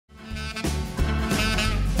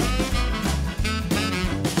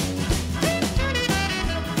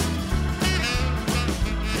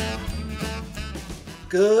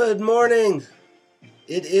Good morning.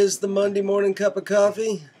 It is the Monday morning cup of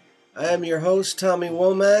coffee. I am your host, Tommy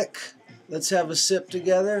Womack. Let's have a sip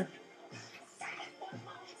together.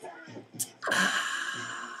 I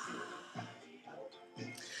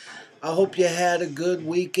hope you had a good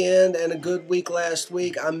weekend and a good week last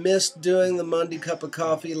week. I missed doing the Monday cup of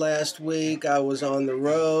coffee last week. I was on the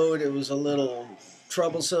road. It was a little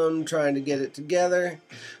troublesome trying to get it together,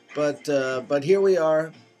 but here we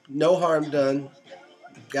are. No harm done.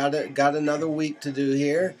 Got another week to do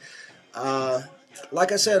here.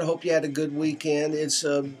 Like I said, hope you had a good weekend. It's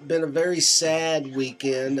been a very sad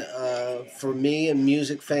weekend for me and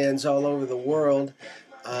music fans all over the world.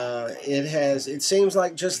 It seems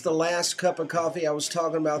like just the last cup of coffee I was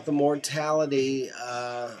talking about the mortality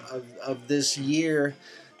of this year.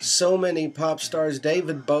 So many pop stars: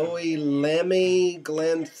 David Bowie, Lemmy,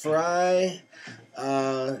 Glenn Frey,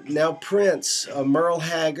 now Prince, Merle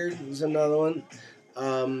Haggard is another one.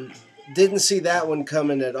 Didn't see that one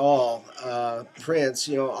coming at all. Prince,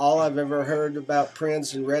 all I've ever heard about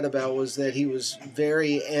Prince and read about was that he was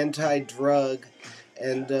very anti-drug.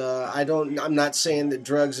 And I'm not saying that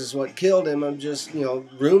drugs is what killed him. I'm just,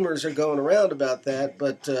 rumors are going around about that.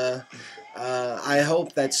 But I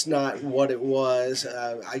hope that's not what it was.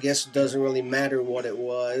 I guess it doesn't really matter what it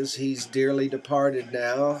was. He's dearly departed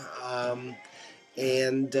now.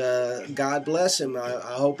 And God bless him.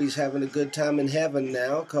 I hope he's having a good time in heaven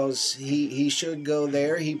now, because he should go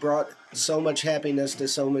there. He brought so much happiness to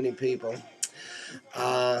so many people.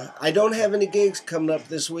 I don't have any gigs coming up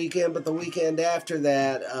this weekend, but the weekend after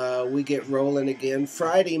that, we get rolling again.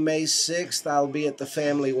 Friday, May 6th, I'll be at the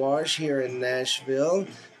Family Wash here in Nashville.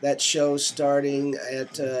 That show's starting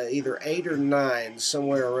at either 8 or 9,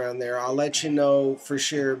 somewhere around there. I'll let you know for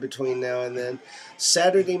sure between now and then.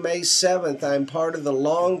 Saturday, May 7th, I'm part of the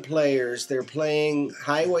Long Players. They're playing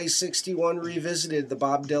Highway 61 Revisited, the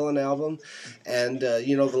Bob Dylan album. And,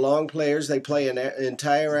 the Long Players, they play an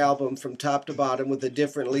entire album from top to bottom with a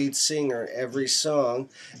different lead singer every song.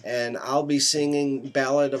 And I'll be singing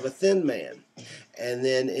Ballad of a Thin Man. And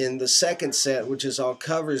then in the second set, which is all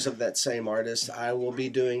covers of that same artist, I will be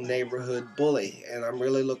doing Neighborhood Bully. And I'm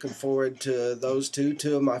really looking forward to those two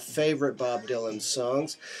of my favorite Bob Dylan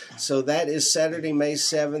songs. So that is Saturday, May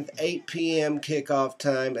 7th, 8 p.m. kickoff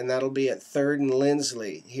time, and that'll be at 3rd and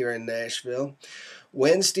Lindsley here in Nashville.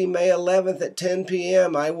 Wednesday, May 11th at 10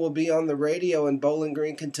 p.m., I will be on the radio in Bowling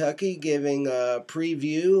Green, Kentucky, giving a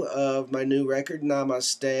preview of my new record,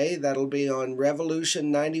 Namaste. That'll be on Revolution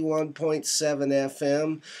 91.7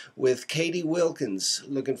 FM with Katie Wilkins.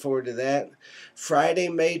 Looking forward to that. Friday,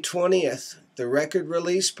 May 20th, the record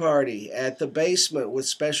release party at the Basement with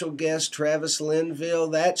special guest Travis Linville.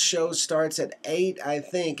 That show starts at 8, I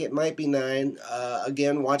think. It might be 9.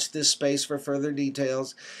 Again, watch this space for further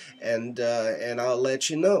details, and I'll let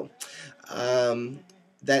you know.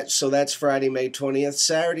 So that's Friday, May 20th.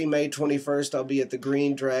 Saturday, May 21st, I'll be at the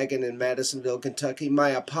Green Dragon in Madisonville, Kentucky. My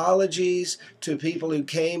apologies to people who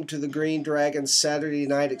came to the Green Dragon Saturday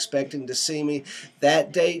night expecting to see me.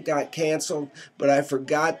 That date got canceled, but I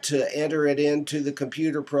forgot to enter it into the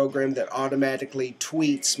computer program that automatically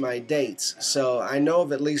tweets my dates. So I know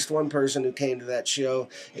of at least one person who came to that show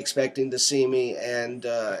expecting to see me, and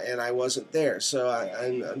I wasn't there. So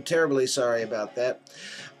I'm terribly sorry about that.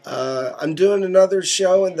 I'm doing another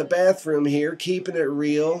show in the bathroom here, keeping it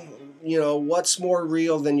real. What's more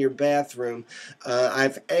real than your bathroom?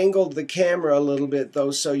 I've angled the camera a little bit, though,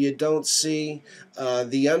 so you don't see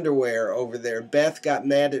the underwear over there. Beth got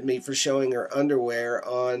mad at me for showing her underwear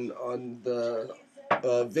on the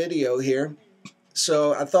video here.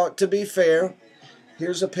 So I thought, to be fair,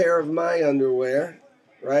 here's a pair of my underwear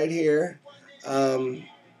right here.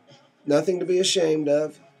 Nothing to be ashamed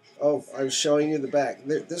of. Oh, I was showing you the back.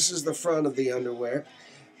 This is the front of the underwear.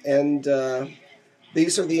 And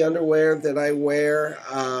these are the underwear that I wear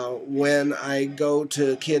when I go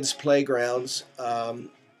to kids' playgrounds.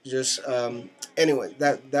 Anyway,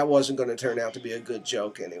 that wasn't going to turn out to be a good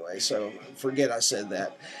joke anyway, so forget I said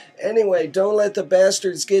that. Anyway, don't let the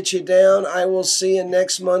bastards get you down. I will see you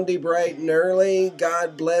next Monday bright and early.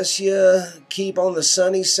 God bless you. Keep on the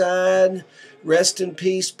sunny side. Rest in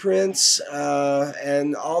peace, Prince,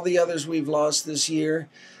 and all the others we've lost this year.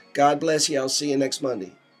 God bless you. I'll see you next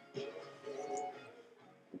Monday.